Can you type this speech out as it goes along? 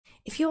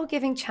If you're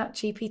giving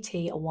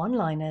ChatGPT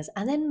one-liners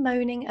and then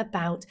moaning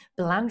about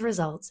bland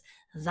results,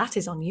 that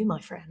is on you, my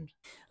friend.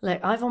 Look,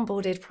 I've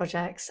onboarded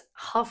projects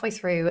halfway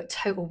through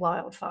total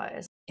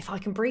wildfires. If I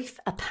can brief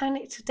a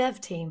panicked dev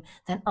team,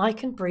 then I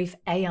can brief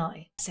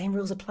AI. Same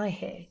rules apply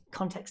here.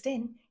 Context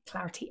in,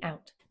 clarity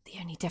out. The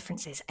only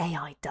difference is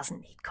AI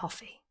doesn't need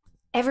coffee.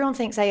 Everyone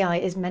thinks AI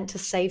is meant to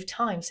save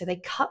time, so they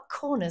cut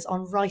corners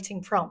on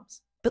writing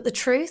prompts. But the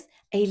truth,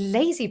 a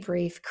lazy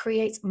brief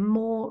creates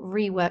more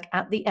rework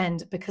at the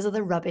end because of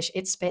the rubbish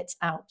it spits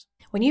out.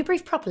 When you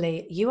brief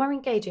properly, you are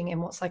engaging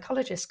in what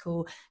psychologists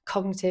call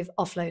cognitive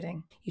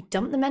offloading. You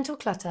dump the mental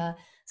clutter,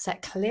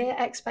 set clear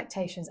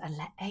expectations, and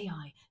let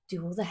AI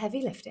do all the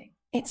heavy lifting.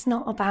 It's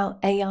not about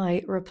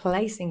AI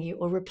replacing you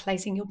or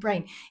replacing your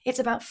brain. It's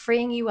about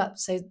freeing you up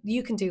so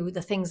you can do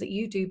the things that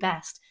you do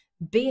best,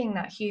 being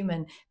that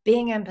human,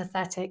 being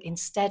empathetic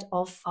instead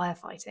of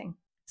firefighting.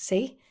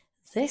 See?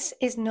 This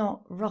is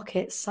not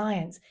rocket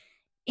science.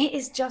 It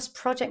is just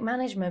project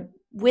management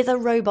with a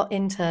robot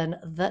intern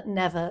that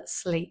never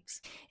sleeps.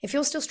 If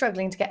you're still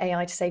struggling to get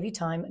AI to save you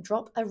time,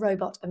 drop a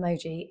robot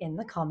emoji in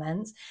the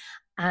comments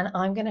and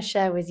I'm going to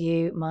share with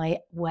you my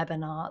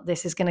webinar.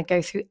 This is going to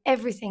go through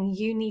everything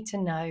you need to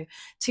know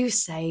to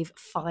save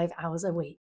 5 hours a week.